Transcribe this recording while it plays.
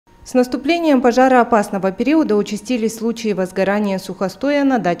С наступлением пожароопасного периода участились случаи возгорания сухостоя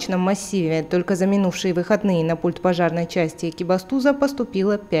на дачном массиве. Только за минувшие выходные на пульт пожарной части Экибастуза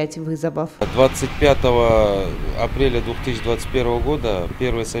поступило 5 вызовов. 25 апреля 2021 года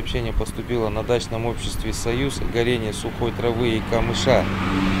первое сообщение поступило на дачном обществе «Союз» о горении сухой травы и камыша.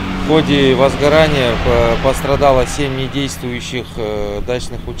 В ходе возгорания пострадало 7 недействующих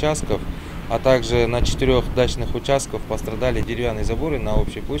дачных участков, а также на 4 дачных участках пострадали деревянные заборы на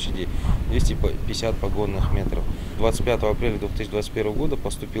общей площади 250 погонных метров. 25 апреля 2021 года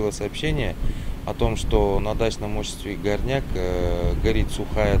поступило сообщение о том, что на дачном обществе «Горняк» горит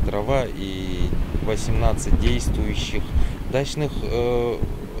сухая трава и 18 действующих дачных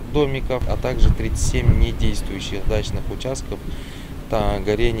домиков, а также 37 недействующих дачных участков.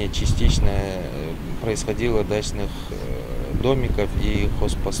 Горение частичное происходило дачных домиков и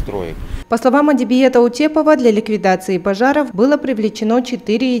хозпостроек. По словам Адибиета Утепова, для ликвидации пожаров было привлечено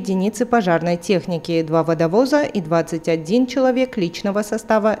 4 единицы пожарной техники, 2 водовоза и 21 человек личного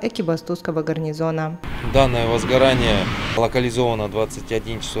состава Экибастузского гарнизона. Данное возгорание локализовано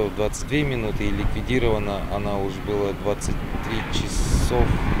 21 часов 22 минуты и ликвидировано она уже было 23 часов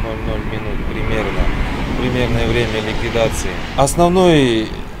 00 минут примерное время ликвидации. Основной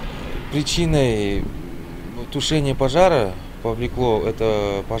причиной тушения пожара повлекло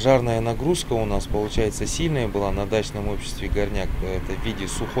это пожарная нагрузка у нас, получается, сильная была на дачном обществе «Горняк». Это в виде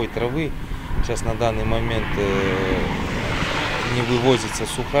сухой травы. Сейчас на данный момент не вывозится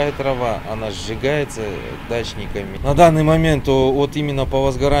сухая трава, она сжигается дачниками. На данный момент именно по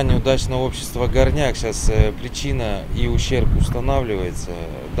возгоранию дачного общества «Горняк» сейчас причина и ущерб устанавливается.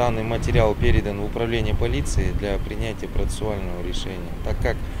 Данный материал передан в управление полиции для принятия процессуального решения, так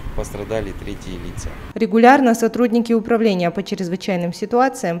как пострадали третьи лица. Регулярно сотрудники управления по чрезвычайным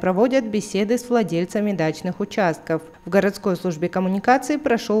ситуациям проводят беседы с владельцами дачных участков. В городской службе коммуникации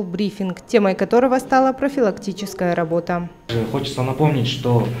прошел брифинг, темой которого стала профилактическая работа. Хочется напомнить,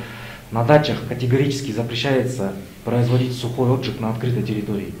 что на дачах категорически запрещается производить сухой отжиг на открытой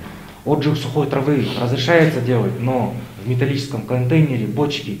территории. Отжиг сухой травы разрешается делать, но в металлическом контейнере,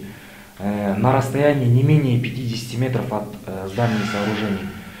 бочке, на расстоянии не менее 50 метров от зданий и сооружений.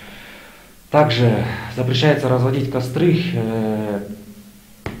 Также запрещается разводить костры,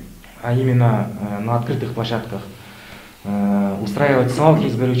 а именно на открытых площадках, устраивать свалки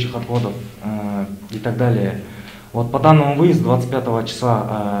из горючих отходов и так далее. Вот по данному выезду 25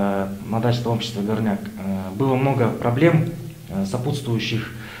 числа на дачном обществе «Горняк» было много проблем,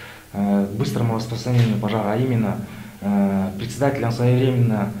 сопутствующих быстрому распространению пожара, а именно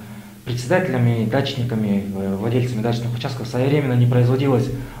председателями, дачниками, владельцами дачных участков своевременно не производилась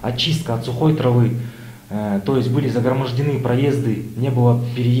очистка от сухой травы, то есть были загромождены проезды, не было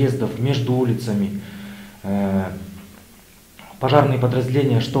переездов между улицами. Пожарные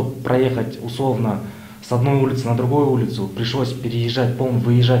подразделения, чтобы проехать условно с одной улицы на другую улицу, пришлось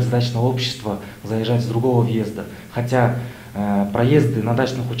выезжать с дачного общества, заезжать с другого въезда. Хотя проезды на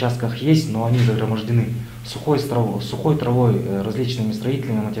дачных участках есть, но они загромождены сухой травой, различными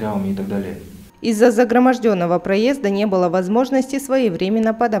строительными материалами и так далее. Из-за загроможденного проезда не было возможности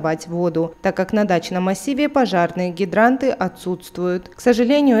своевременно подавать воду, так как на дачном массиве пожарные гидранты отсутствуют. К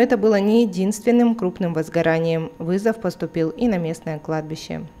сожалению, это было не единственным крупным возгоранием. Вызов поступил и на местное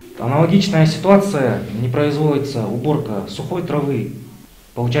кладбище. Аналогичная ситуация, не производится уборка сухой травы.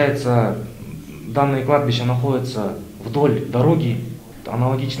 Получается, данное кладбище находится вдоль дороги.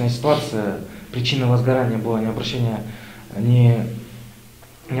 Аналогичная ситуация, причина возгорания была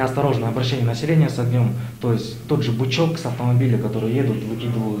неосторожное обращение населения с огнем, то есть тот же бычок с автомобиля, которые едут,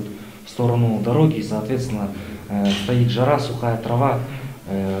 выкидывают в сторону дороги, и, соответственно, стоит жара, сухая трава.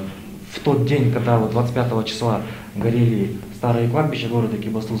 В тот день, когда 25 числа горели старые кладбища города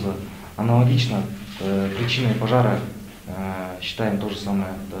Экибастуза, аналогично причиной пожара считаем то же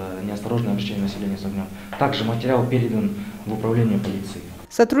самое, неосторожное обращение населения с огнем. Также материал передан в управление полиции.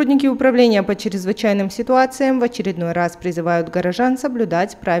 Сотрудники управления по чрезвычайным ситуациям в очередной раз призывают горожан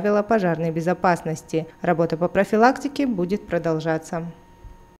соблюдать правила пожарной безопасности. Работа по профилактике будет продолжаться.